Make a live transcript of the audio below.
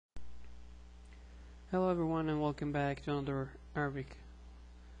Hello everyone and welcome back to another Arabic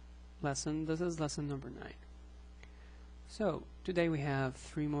lesson. This is lesson number 9. So today we have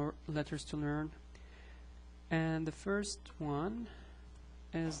 3 more letters to learn, and the first one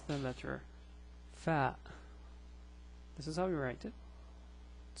is the letter Fa. This is how you write it.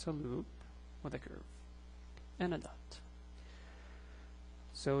 It's a loop with a curve and a dot.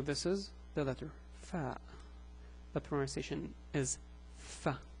 So this is the letter Fa. The pronunciation is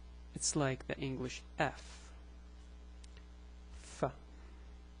Fa. It's like the English F. Fa.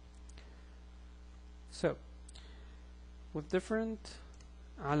 So, with different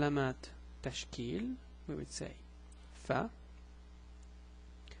alamat tashkil, we would say Fa,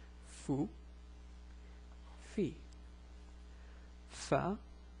 Fu, Fi. Fa,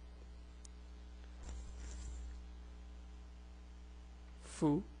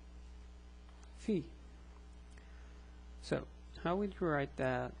 Fu, Fi. So, how would you write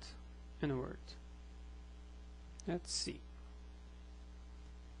that in a word? Let's see.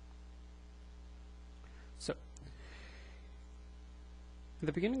 So, at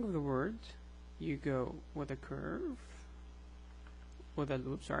the beginning of the word, you go with a curve, with a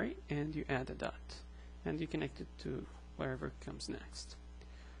loop, and you add a dot, and you connect it to whatever comes next.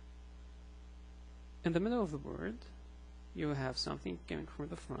 In the middle of the word, you will have something coming from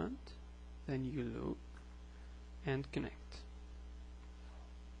the front, then you loop and connect.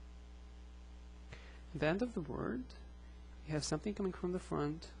 At the end of the word, you have something coming from the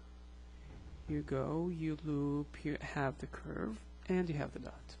front, you go, you loop, you have the curve, and you have the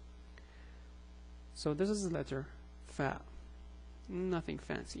dot. So this is the letter Fa. Nothing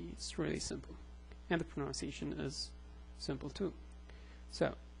fancy, it's really simple. And the pronunciation is simple too.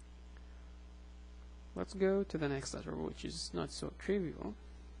 So, let's go to the next letter, which is not so trivial.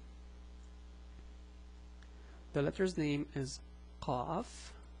 The letter's name is Qaaf,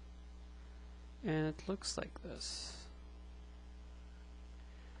 and it looks like this.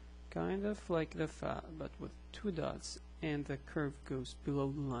 Kind of like the Fa, but with 2 dots, and the curve goes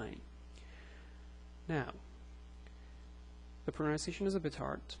below the line. Now, the pronunciation is a bit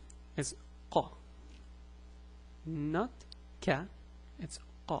hard. It's Qa. Not Ka, it's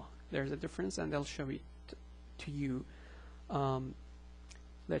Qa. There's a difference, and I'll show it to you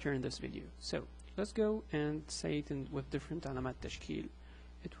later in this video. So, let's go and say it with different alamat tashkil.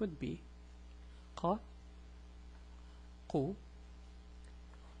 It would be Qa, Qu,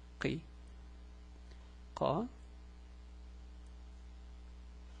 Qi, Qa,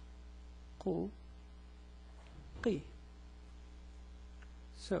 Qu, Qi.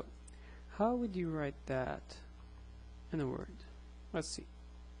 So, how would you write that in a word? Let's see.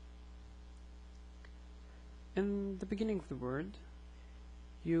 In the beginning of the word,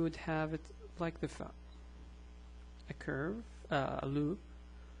 you would have it like the Fa. A curve, a loop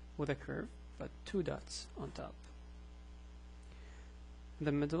with a curve, but 2 dots on top. In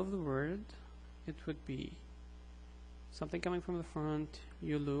the middle of the word, it would be something coming from the front,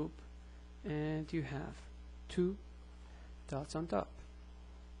 you loop, and you have 2 dots on top.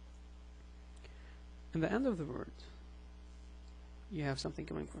 In the end of the word, you have something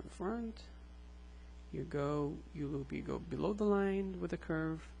coming from the front, you go, you loop, you go below the line with a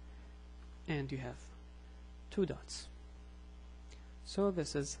curve, and you have 2 dots. So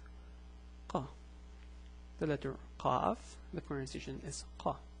this is Qa. The letter Qaaf, the pronunciation is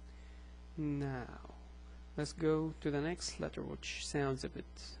Qa. Now, let's go to the next letter, which sounds a bit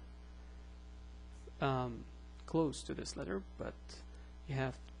close to this letter, but you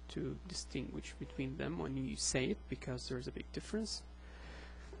have to distinguish between them when you say it, because there's a big difference.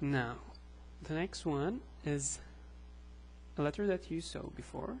 Now, the next one is a letter that you saw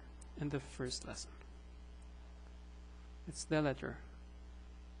before in the first lesson. It's the letter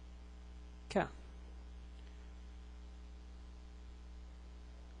Ka.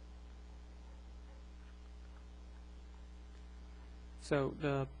 So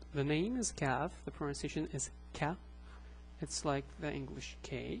the name is Kaaf, the pronunciation is Ka. It's like the English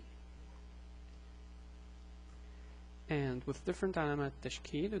K. And with different alamat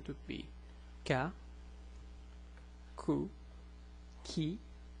tashkil, it would be Ka, Ku, Ki,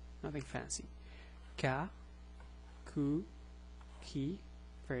 nothing fancy. Ka, Ku, Ki,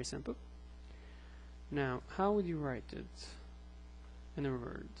 very simple. Now, how would you write it in a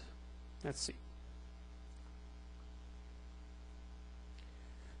word? Let's see.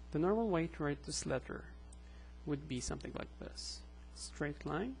 The normal way to write this letter would be something like this. Straight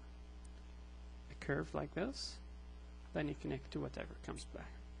line, a curve like this, then you connect to whatever comes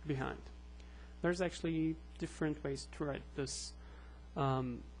back behind. There's actually different ways to write this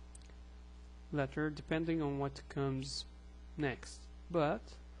letter depending on what comes next, but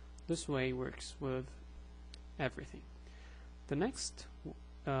this way works with everything. The next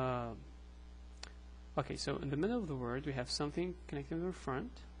okay, so in the middle of the word we have something connected to the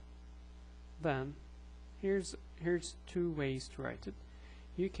front. Then here's two ways to write it.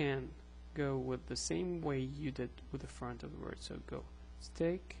 You can go with the same way you did with the front of the word. So go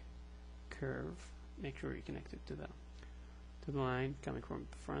stick, curve, make sure you connect it to the line coming from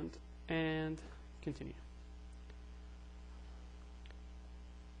the front, and continue.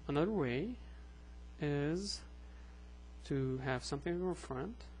 Another way is to have something in the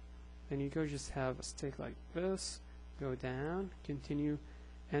front, then you go just have a stick like this, go down, continue,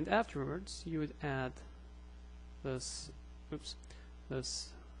 and afterwards you would add this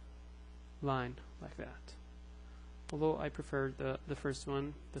line like that. Although I prefer the first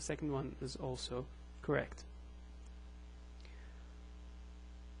one, the second one is also correct.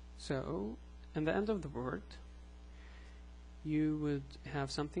 So in the end of the word you would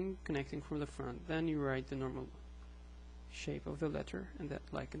have something connecting from the front, then you write the normal shape of the letter, and that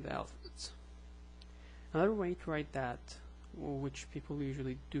like in the alphabets. Another way to write that, which people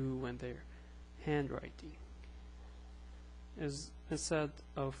usually do when they're handwriting, is instead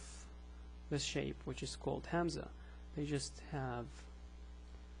of this shape, which is called Hamza, they just have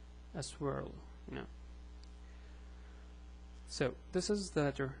a swirl, you know. So this is the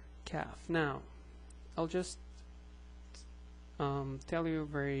letter Kaaf. Now I'll just tell you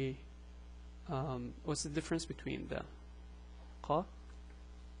very what's the difference between the Qa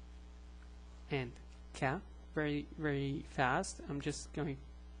and Ka. Very fast. I'm just going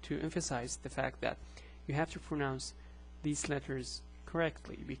to emphasize the fact that you have to pronounce these letters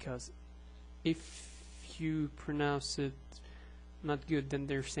correctly, because if you pronounce it not good, then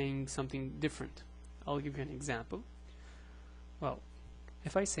they're saying something different. I'll give you an example. Well,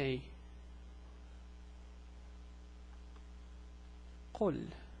 if I say قل,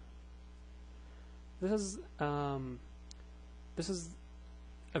 this is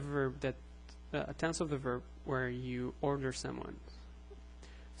a verb that a tense of the verb where you order someone.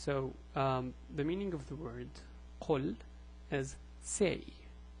 So the meaning of the word قل is say,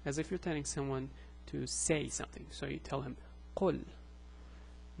 as if you're telling someone to say something. So you tell him قل.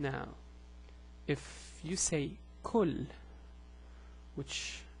 Now if you say كل,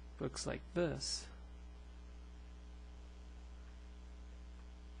 which looks like this,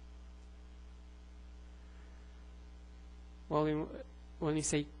 well, when you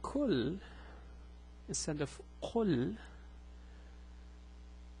say كل instead of قل,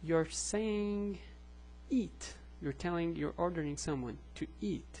 you're saying eat. You're ordering someone to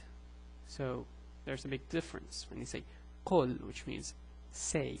eat. So there's a big difference when you say قل, which means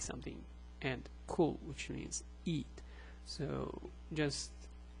say something, and كل, which means eat. So just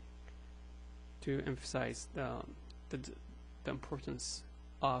to emphasize the importance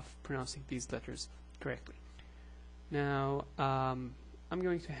of pronouncing these letters correctly. Now I'm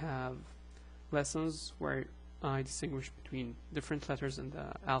going to have lessons where I distinguish between different letters in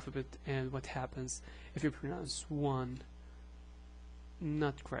the alphabet and what happens if you pronounce one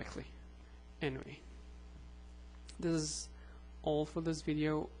not correctly. Anyway, this is all for this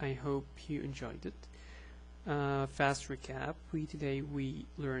video. I hope you enjoyed it. Fast recap. Today we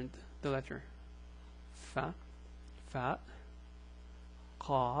learned the letter Fa,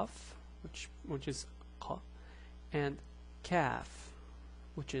 Qaaf, which is Qa, and Kaaf,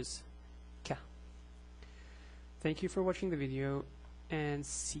 which is Ka. Thank you for watching the video, and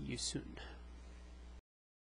see you soon.